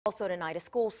Also tonight, a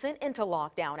school sent into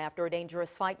lockdown after a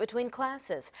dangerous fight between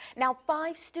classes. Now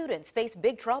 5 students face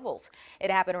big troubles.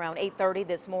 It happened around 8:30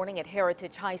 this morning at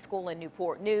Heritage High School in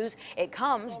Newport News. It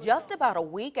comes just about a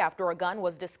week after a gun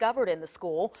was discovered in the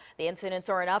school. The incidents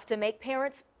are enough to make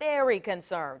parents very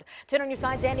concerned. 10 on your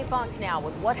side's Andy Fox now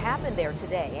with what happened there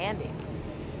today. Andy.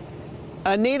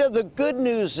 Anita, the good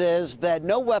news is that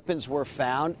no weapons were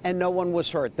found and no one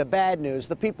was hurt. The bad news,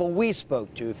 the people we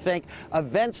spoke to think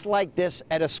events like this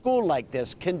at a school like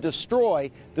this can destroy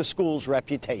the school's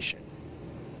reputation.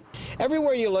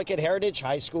 Everywhere you look at Heritage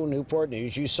High School, Newport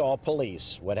News, you saw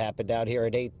police. What happened out here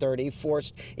at 8:30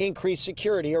 forced increased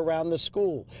security around the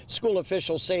school. School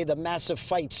officials say the massive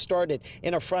fight started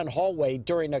in a front hallway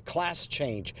during a class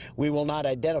change. We will not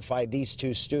identify these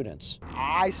 2 students.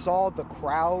 I saw the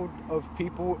crowd of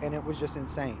people and it was just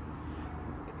insane.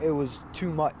 It was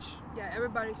too much. Yeah,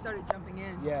 everybody started jumping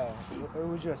in. Yeah, it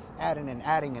was just adding and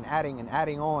adding and adding and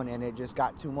adding on, and it just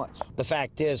got too much. The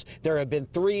fact is, there have been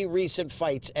 3 recent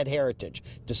fights at Heritage.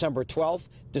 December 12th,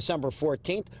 December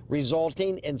 14th,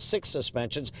 resulting in 6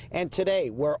 suspensions, and today,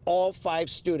 where all 5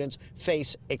 students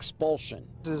face expulsion.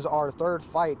 This is our 3rd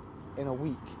fight in a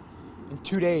week, in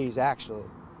 2 days, actually.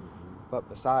 But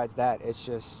besides that,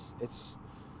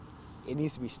 it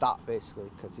needs to be stopped, basically,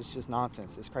 because it's just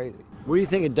nonsense. It's crazy. What do you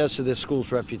think it does to this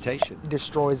school's reputation? It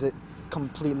destroys it,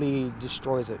 completely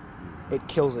destroys it. It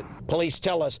kills it. Police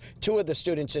tell us 2 of the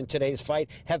students in today's fight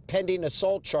have pending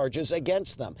assault charges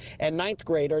against them. And 9th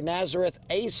grader Nazareth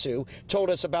Asu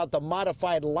told us about the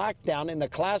modified lockdown in the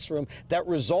classroom that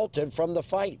resulted from the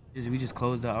fight. We just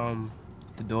closed the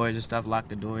doors and stuff, locked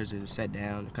the doors and sat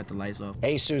down, cut the lights off.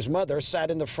 Asu's mother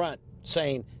sat in the front,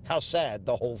 saying how sad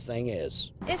the whole thing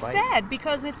is. It's sad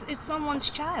because it's someone's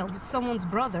child, it's someone's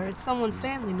brother, it's someone's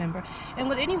family member. And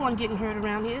with anyone getting hurt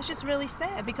around here, it's just really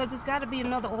sad because it's got to be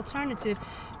another alternative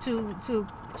to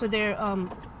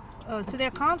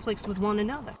their conflicts with one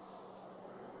another.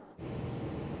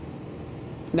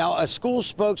 Now, a school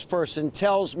spokesperson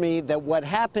tells me that what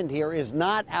happened here is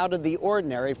not out of the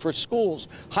ordinary for schools,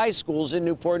 high schools in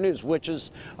Newport News, which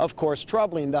is, of course,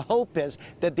 troubling. The hope is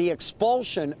that the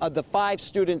expulsion of the 5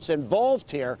 students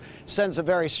involved here sends a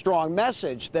very strong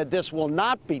message that this will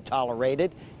not be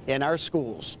tolerated in our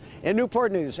schools. In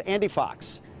Newport News, Andy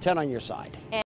Fox, 10 on your side.